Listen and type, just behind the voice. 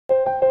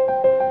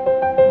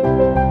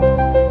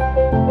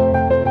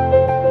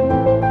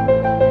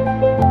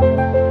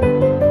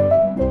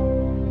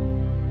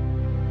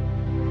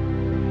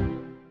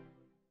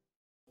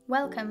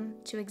Welcome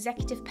to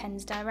Executive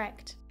Pens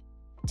Direct.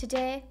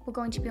 Today we're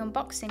going to be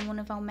unboxing one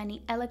of our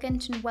many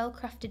elegant and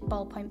well-crafted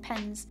ballpoint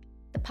pens,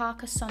 the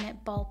Parker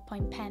Sonnet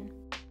Ballpoint Pen.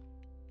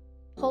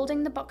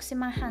 Holding the box in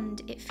my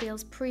hand, it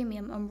feels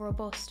premium and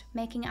robust,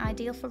 making it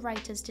ideal for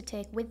writers to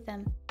take with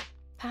them,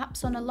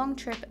 perhaps on a long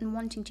trip and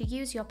wanting to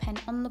use your pen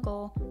on the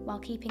go while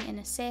keeping it in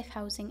a safe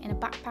housing in a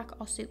backpack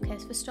or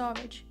suitcase for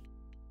storage.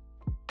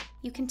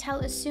 You can tell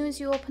as soon as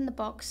you open the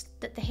box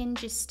that the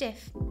hinge is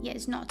stiff, yet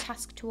is not a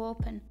task to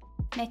open,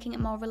 making it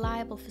more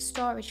reliable for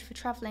storage for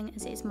travelling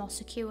as it is more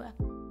secure.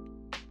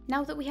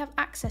 Now that we have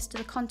access to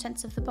the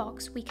contents of the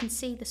box, we can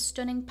see the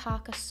stunning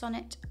Parker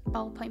Sonnet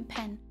Ballpoint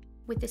Pen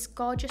with this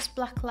gorgeous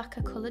black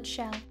lacquer coloured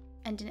shell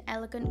and an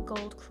elegant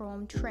gold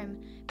chrome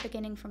trim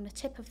beginning from the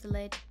tip of the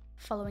lid,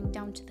 following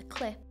down to the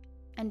clip,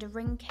 and a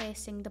ring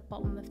casing the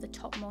bottom of the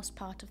topmost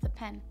part of the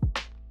pen.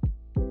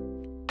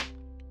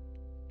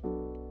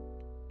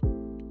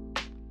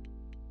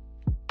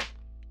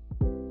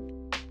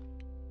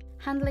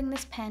 Handling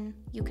this pen,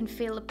 you can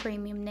feel the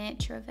premium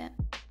nature of it,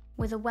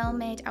 with a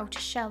well-made outer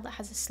shell that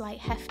has a slight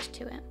heft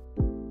to it.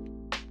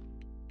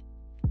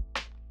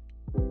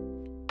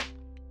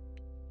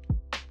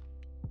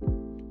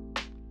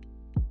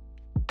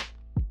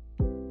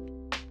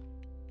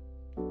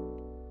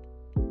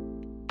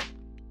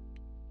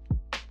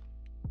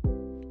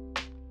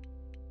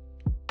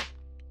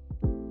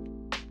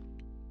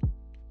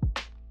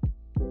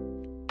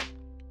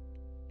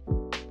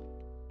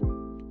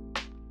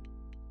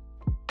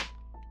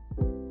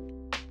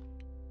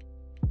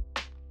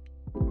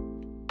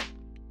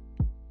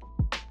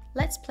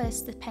 Let's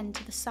place the pen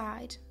to the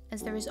side,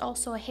 as there is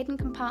also a hidden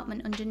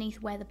compartment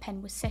underneath where the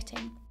pen was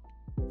sitting.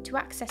 To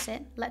access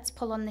it, let's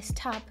pull on this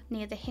tab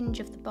near the hinge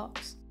of the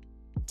box.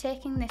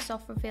 Taking this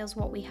off reveals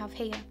what we have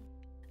here,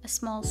 a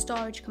small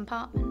storage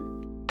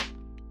compartment.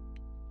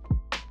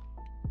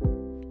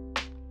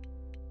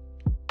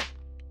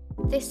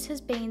 This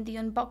has been the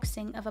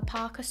unboxing of a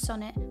Parker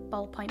Sonnet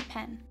Ballpoint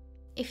Pen.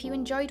 If you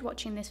enjoyed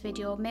watching this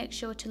video, make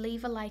sure to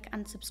leave a like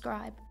and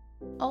subscribe.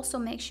 Also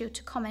make sure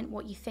to comment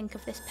what you think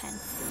of this pen.